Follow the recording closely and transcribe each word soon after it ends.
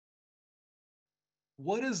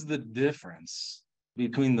What is the difference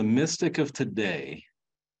between the mystic of today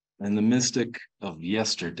and the mystic of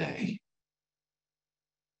yesterday?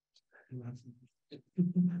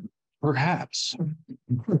 Perhaps.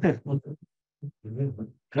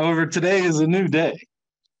 However, today is a new day.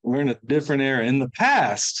 We're in a different era. In the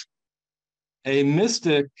past, a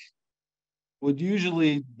mystic would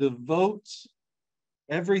usually devote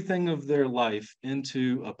everything of their life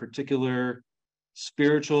into a particular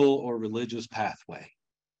spiritual or religious pathway.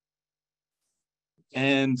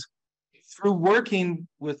 And through working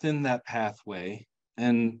within that pathway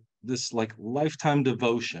and this like lifetime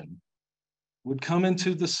devotion would come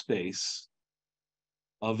into the space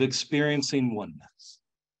of experiencing oneness.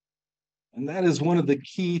 And that is one of the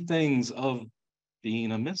key things of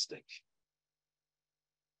being a mystic.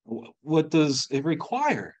 What does it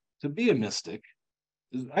require to be a mystic?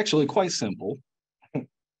 Is actually quite simple.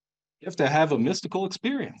 You have to have a mystical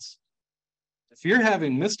experience. If you're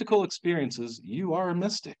having mystical experiences, you are a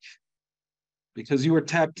mystic because you are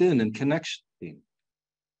tapped in and connection.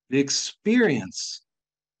 The experience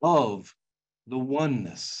of the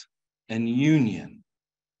oneness and union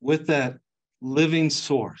with that living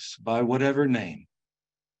source by whatever name,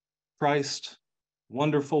 Christ,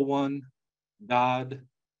 Wonderful One, God,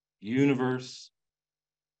 universe,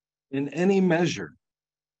 in any measure,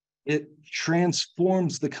 it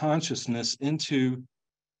transforms the consciousness into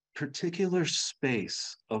particular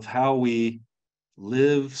space of how we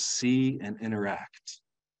live, see, and interact.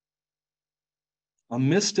 A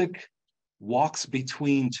mystic walks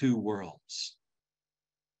between two worlds,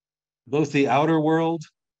 both the outer world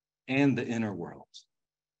and the inner world.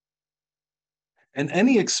 And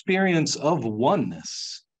any experience of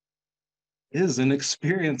oneness is an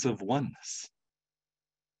experience of oneness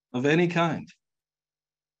of any kind.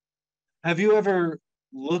 Have you ever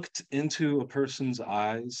looked into a person's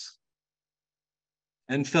eyes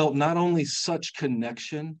and felt not only such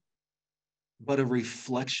connection, but a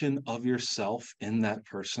reflection of yourself in that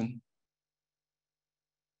person?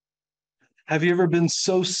 Have you ever been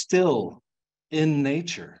so still in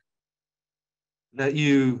nature that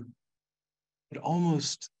you could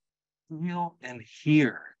almost feel and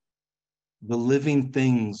hear the living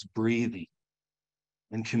things breathing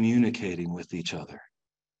and communicating with each other?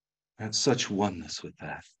 That's such oneness with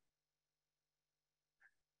that.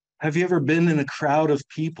 Have you ever been in a crowd of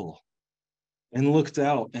people and looked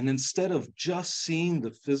out, and instead of just seeing the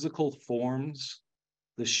physical forms,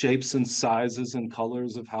 the shapes and sizes and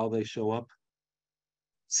colors of how they show up,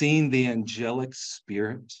 seeing the angelic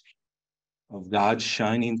spirit of God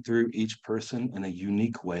shining through each person in a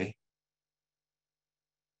unique way?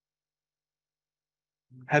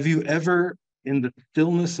 Have you ever, in the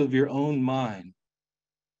stillness of your own mind,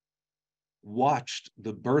 watched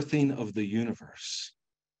the birthing of the universe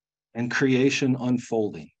and creation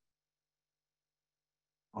unfolding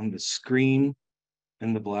on the screen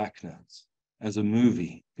in the blackness as a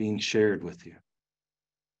movie being shared with you?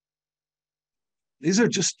 These are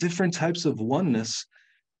just different types of oneness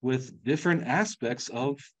with different aspects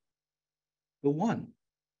of the one.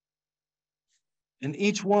 And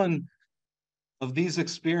each one of these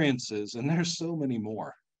experiences, and there's so many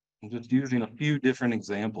more, I'm just using a few different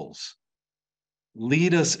examples,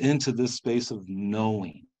 lead us into this space of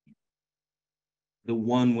knowing the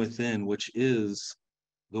one within, which is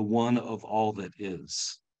the one of all that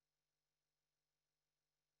is.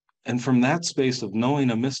 And from that space of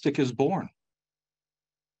knowing, a mystic is born.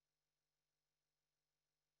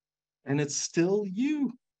 And it's still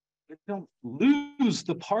you. We don't lose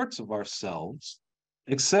the parts of ourselves,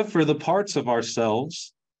 except for the parts of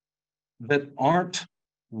ourselves that aren't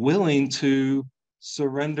willing to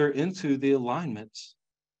surrender into the alignment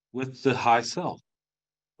with the high self,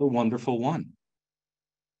 the wonderful one.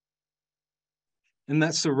 And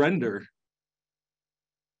that surrender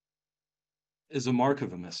is a mark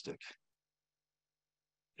of a mystic.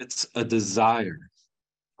 It's a desire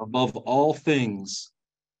above all things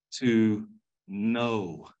to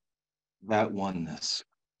know that oneness,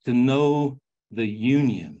 to know the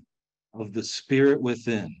union of the spirit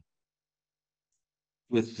within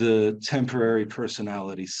with the temporary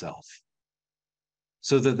personality self,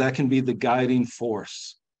 so that that can be the guiding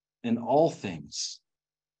force in all things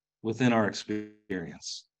within our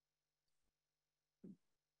experience.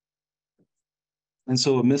 And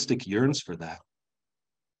so a mystic yearns for that.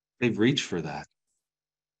 They've reached for that.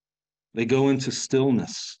 They go into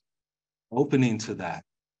stillness, opening to that,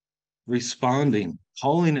 responding,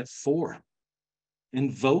 calling it forth,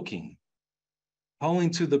 invoking,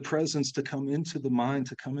 calling to the presence to come into the mind,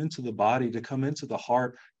 to come into the body, to come into the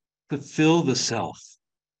heart, to fill the self.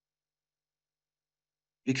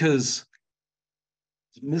 Because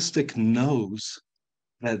The mystic knows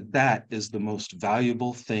that that is the most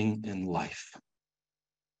valuable thing in life,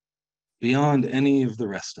 beyond any of the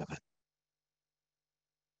rest of it.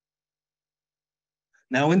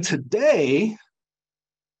 Now, in today's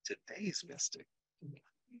mystic,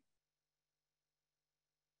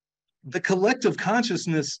 the collective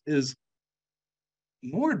consciousness is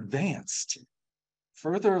more advanced,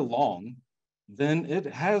 further along than it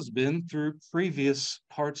has been through previous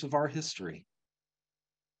parts of our history.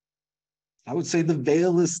 I would say the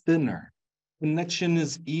veil is thinner, connection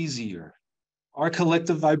is easier, our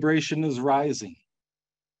collective vibration is rising.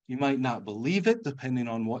 You might not believe it, depending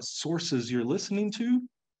on what sources you're listening to,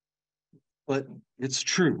 but it's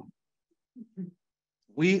true.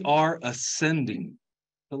 We are ascending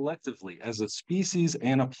collectively as a species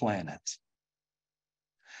and a planet.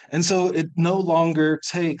 And so it no longer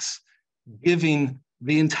takes giving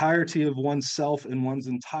the entirety of oneself and one's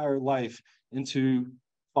entire life into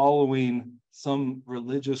following some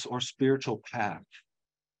religious or spiritual path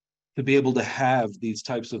to be able to have these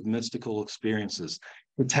types of mystical experiences,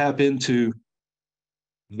 to tap into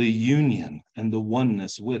the union and the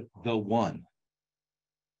oneness with the one.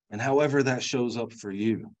 And however that shows up for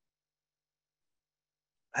you,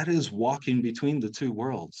 that is walking between the two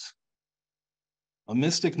worlds. A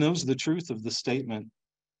mystic knows the truth of the statement,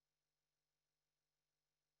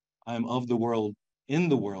 I am of the world, in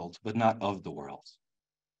the world, but not of the world.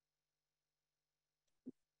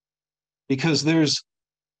 Because there's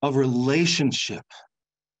a relationship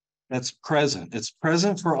that's present. It's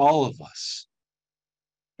present for all of us.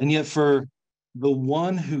 And yet for the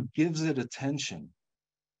one who gives it attention,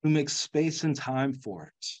 who makes space and time for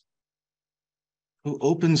it, who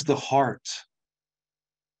opens the heart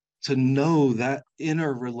to know that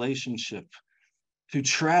inner relationship, to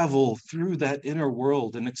travel through that inner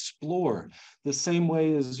world and explore the same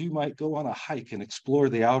way as you might go on a hike and explore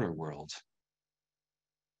the outer world.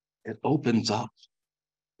 It opens up.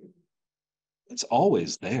 It's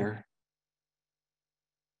always there.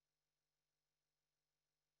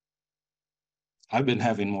 I've been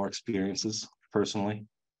having more experiences personally,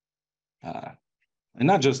 and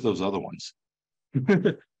not just those other ones,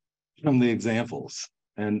 from the examples.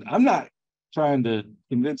 And I'm not trying to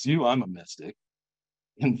convince you I'm a mystic.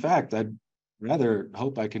 In fact, I'd rather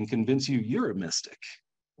hope I can convince you you're a mystic.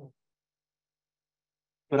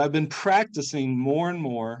 But I've been practicing more and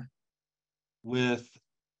more with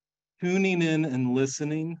tuning in and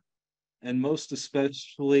listening, and most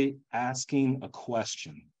especially asking a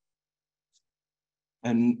question.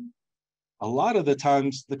 And a lot of the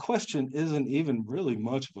times, the question isn't even really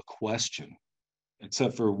much of a question,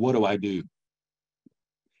 except for what do I do?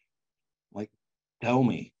 Like, tell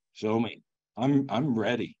me, show me. I'm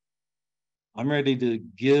ready. I'm ready to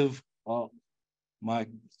give up my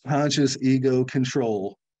conscious ego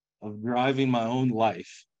control of driving my own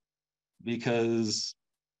life, because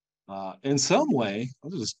in some way, I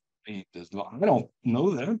don't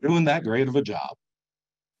know that I'm doing that great of a job.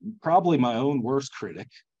 Probably my own worst critic.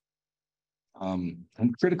 And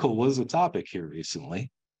critical was a topic here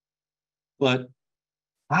recently. But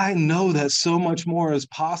I know that so much more is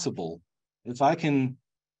possible if I can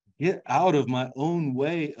get out of my own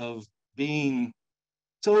way of being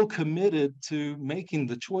so committed to making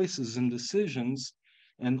the choices and decisions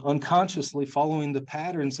and unconsciously following the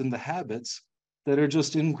patterns and the habits that are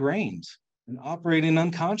just ingrained and operating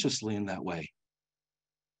unconsciously in that way.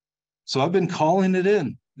 So I've been calling it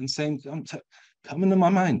in and saying, come into my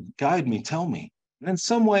mind, guide me, tell me. And in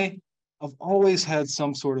some way, I've always had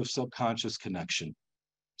some sort of subconscious connection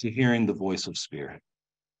to hearing the voice of spirit.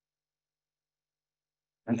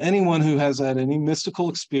 And anyone who has had any mystical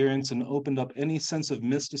experience and opened up any sense of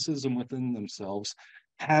mysticism within themselves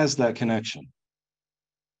has that connection.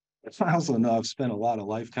 I also know I've spent a lot of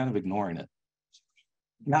life kind of ignoring it,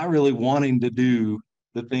 not really wanting to do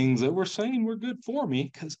the things that were saying were good for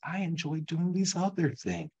me because I enjoy doing these other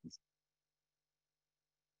things.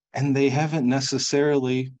 And they haven't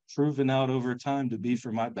necessarily proven out over time to be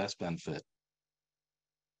for my best benefit.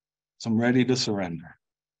 So I'm ready to surrender.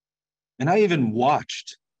 And I even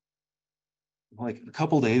watched, like a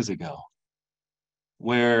couple days ago,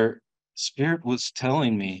 where Spirit was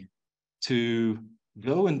telling me to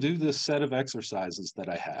go and do this set of exercises that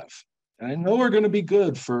I have. And I know are going to be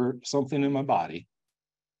good for something in my body,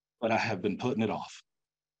 but I have been putting it off.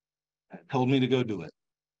 It told me to go do it.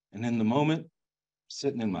 And in the moment,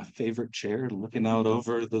 sitting in my favorite chair, looking out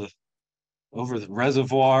over the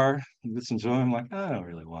reservoir, just enjoying, I'm like, I don't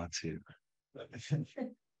really want to.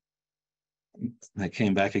 And I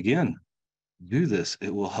came back again. Do this.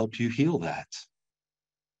 It will help you heal that.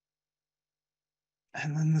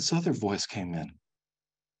 And then this other voice came in.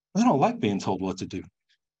 I don't like being told what to do.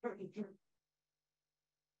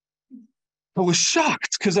 I was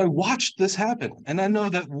shocked because I watched this happen. And I know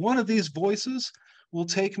that one of these voices will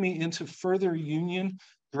take me into further union,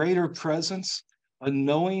 greater presence, a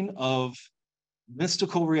knowing of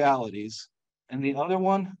mystical realities. And the other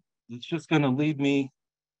one is just going to lead me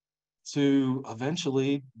to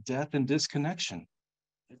eventually death and disconnection.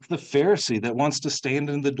 It's the Pharisee that wants to stand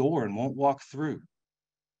in the door and won't walk through.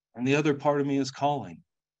 And the other part of me is calling,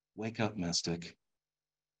 wake up, mystic,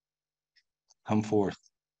 come forth.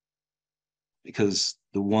 Because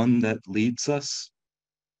the one that leads us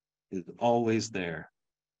is always there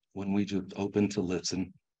when we just open to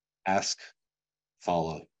listen, ask,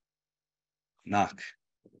 follow, knock,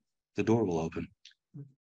 the door will open.